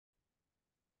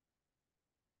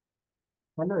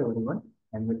Hello everyone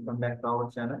and welcome back to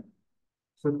our channel.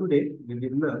 So today we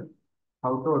will learn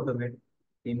how to automate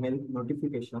email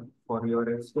notification for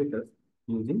your status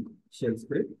using shell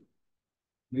script.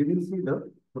 We will see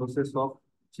the process of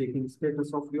checking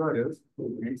status of URLs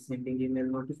and sending email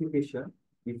notification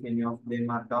if any of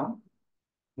them are down.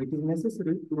 It is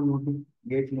necessary to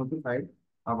get notified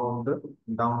about the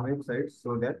down website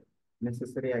so that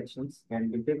necessary actions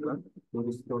can be taken to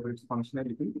restore its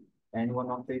functionality. And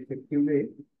one of the effective way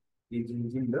is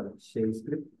using the shell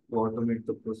script to automate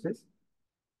the process.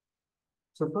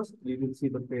 So first we will see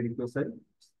the prerequisite.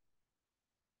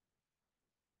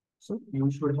 So you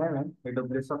should have an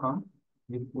AWS account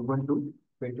with Ubuntu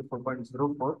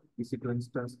 24.04 EC2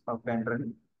 instance up and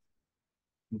running.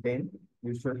 Then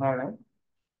you should have a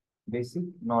basic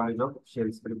knowledge of shell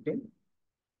scripting.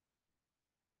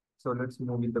 So let's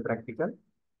move with the practical.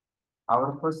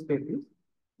 Our first step is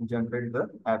generate the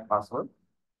app password.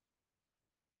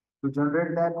 To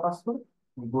generate the app password,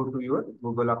 go to your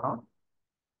Google account,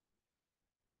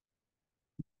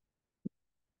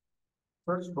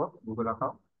 search for Google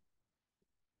account,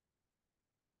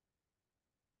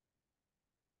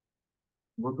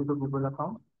 go to the Google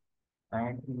account,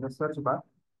 and in the search bar,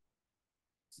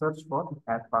 search for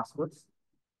app passwords.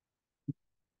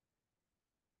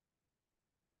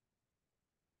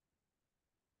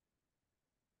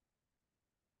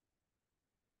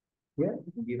 Here,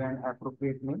 give an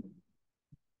appropriate name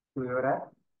to your app.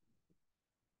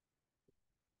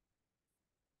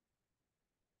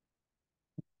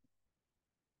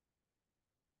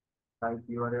 Type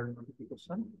URL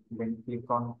notification, then click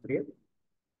on create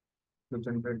to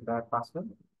generate the app password.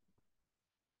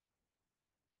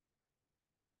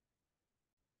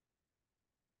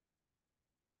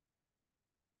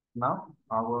 Now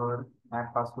our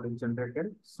app password is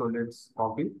generated, so let's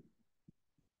copy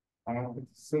and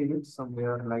save it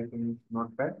somewhere like in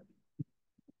Notepad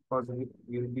because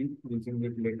we will be using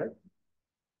it later.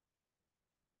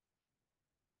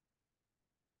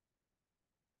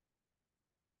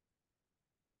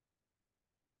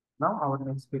 Now our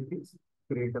next step is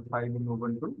create a file in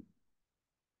Ubuntu.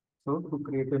 So to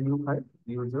create a new file,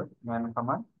 use a man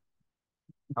command.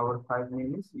 Our file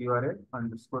name is url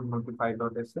underscore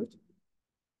notify.sh. So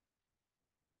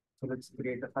let's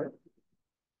create a file,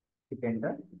 hit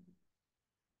enter.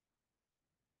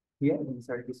 Here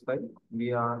inside this file,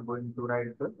 we are going to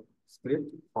write the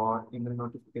script for email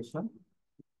notification.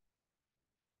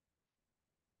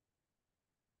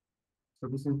 So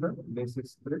this is the basic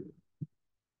script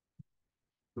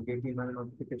to get email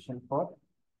notification for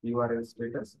URL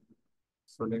status.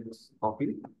 So let's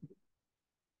copy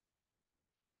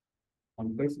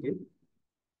and paste it.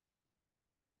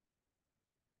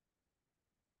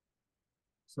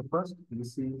 So first,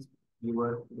 this is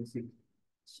your basic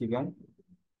Shigan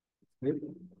script.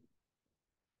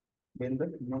 Then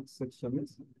the next section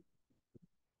is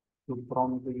to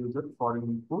prompt the user for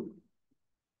input.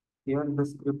 Here the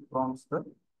script prompts the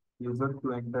user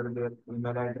to enter their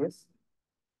email address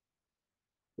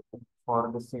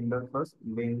for the sender first,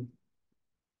 then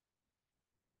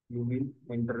you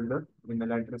will enter the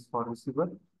email address for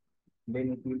receiver.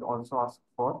 Then it will also ask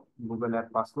for Google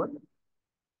app password.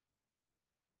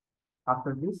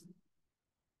 After this,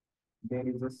 there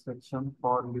is a section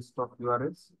for list of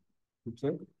URLs to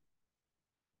check.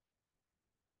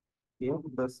 Here,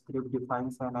 the script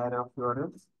defines an array of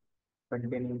URLs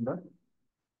containing the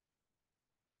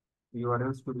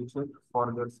URLs to be checked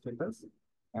for their status,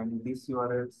 and these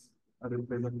URLs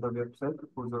represent the website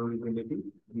whose availability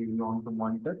we want to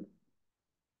monitor.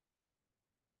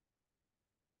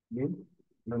 Then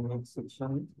the next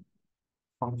section is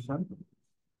function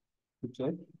to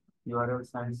check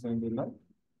URLs and send email.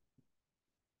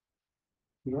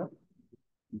 Here,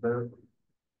 the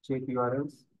check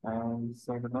URLs and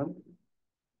send email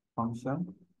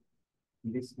function.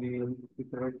 This will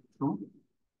iterate through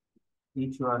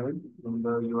each URL in the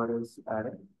URLs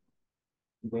array.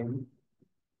 Then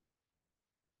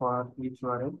for each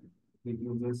URL, it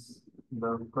uses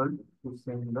the code to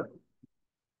send the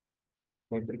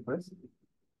GET request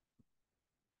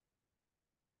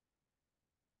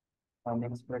and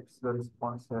expects the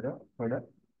response header.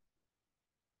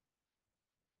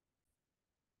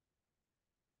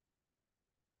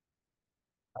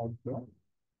 Okay,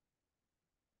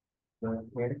 the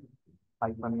head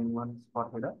hyphen n1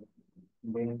 for header.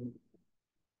 Then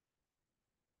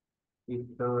if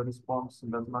the response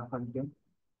does not contain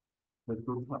the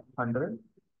 200,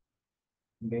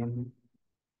 then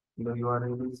the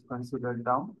URL is considered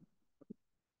down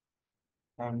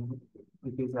and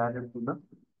it is added to the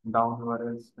down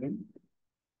URL string.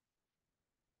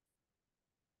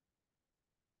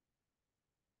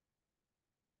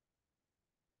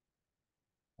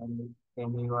 and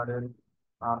any URL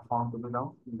are found to be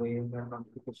down, the email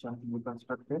notification will be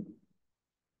constructed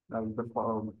like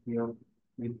the here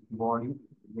with body,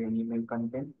 the email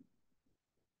content,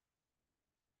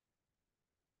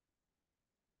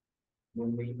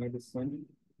 then the email is sent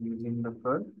using the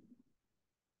third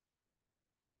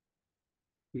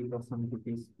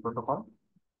T+1 protocol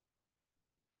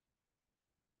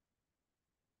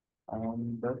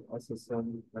and the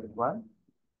SSL required,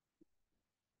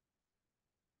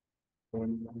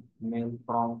 then mail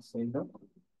from sender,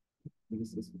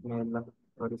 this is mail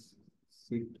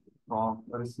receipt from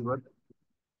receiver,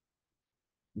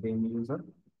 then user,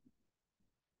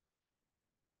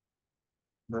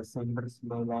 the sender's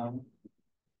mail and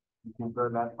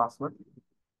Google App password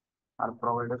are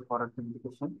provided for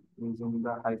authentication using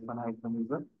the hyphen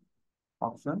user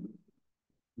option.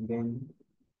 Then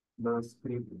the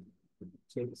script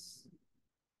checks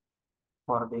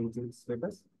for the exit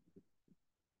status,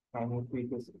 and if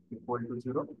it is equal to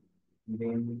 0,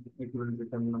 then it will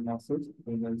return the message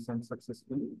email sent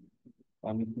successfully,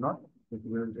 and if not, it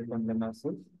will return the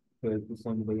message failed to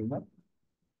send the email.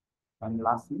 And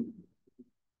lastly,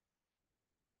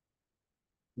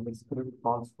 the script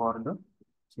calls for the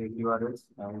check URLs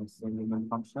and send email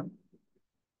function.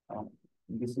 And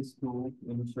this is to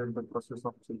initiate the process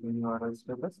of checking URL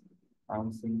status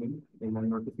and sending email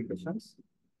notifications.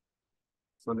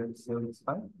 So let's save this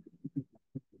file.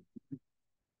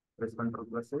 Press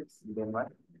Ctrl+X, then Y,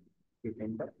 hit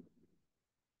enter.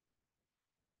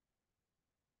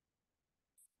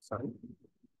 Sorry.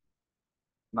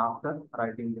 Now after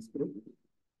writing the script,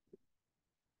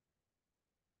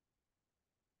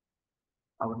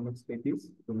 our next step is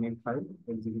to make file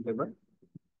executable.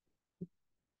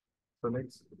 So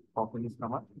let's copy this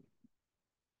command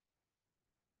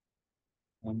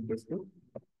and paste it.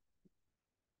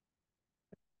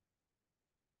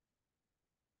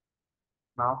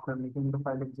 Now after making the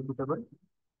file executable,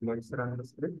 let's run the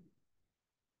script.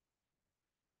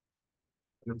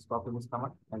 Let's copy this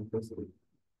command and paste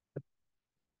it.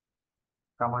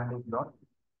 Command is dot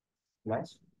slash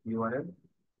URL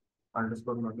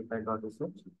underscore notify dot sh.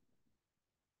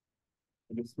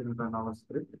 This will run our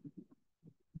script.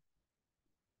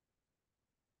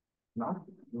 Now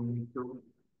you need to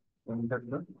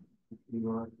enter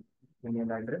your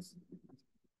email address.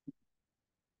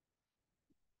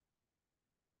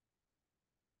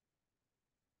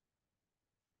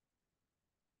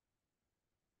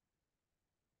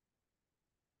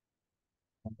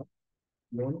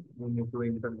 Then you need to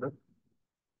enter the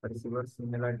receiver's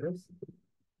email address.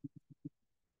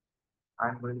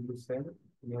 I'm going to send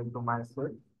email to myself,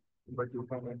 but you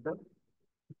can enter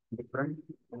different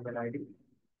email ID.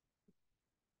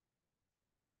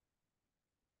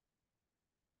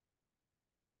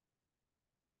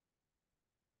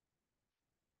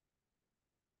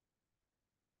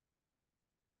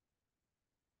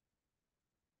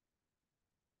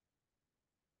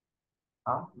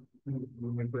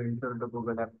 You need to enter the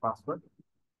Google App password.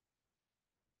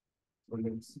 So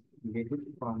let's get it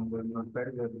from the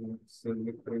notepad where we saved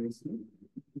it previously.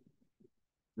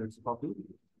 Let's copy,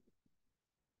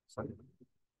 sorry,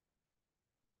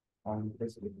 and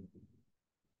paste it.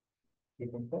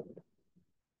 Hit enter.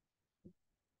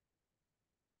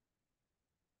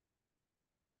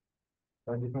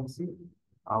 As you can see,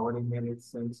 our email is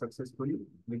sent successfully,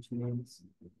 which means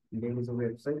there is a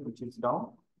website which is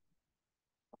down.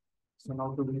 So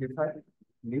now to verify,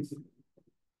 please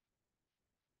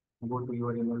go to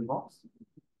your email box.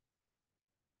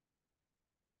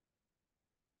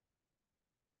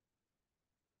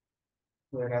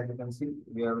 Here, as you can see,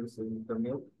 we have received the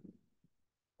mail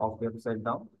of website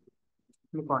down.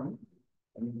 Click on it,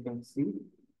 and you can see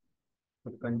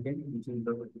the content, which is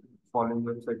the following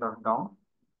website are down,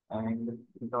 and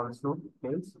it also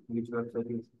tells which website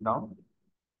is down.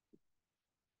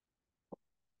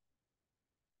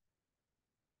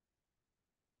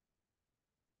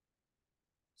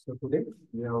 So today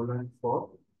we have learned to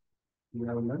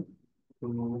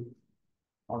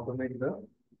automate the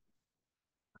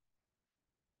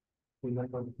email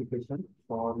notification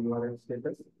for URL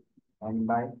status, and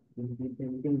by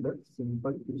implementing the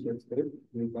simple feature script,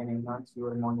 we can enhance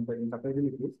your monitoring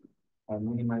capabilities and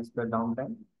minimize the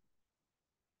downtime.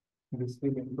 This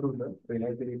will improve the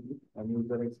reliability and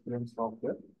user experience of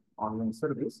your online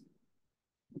service.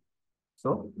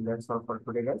 So that's all for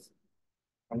today, guys.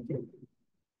 Thank you.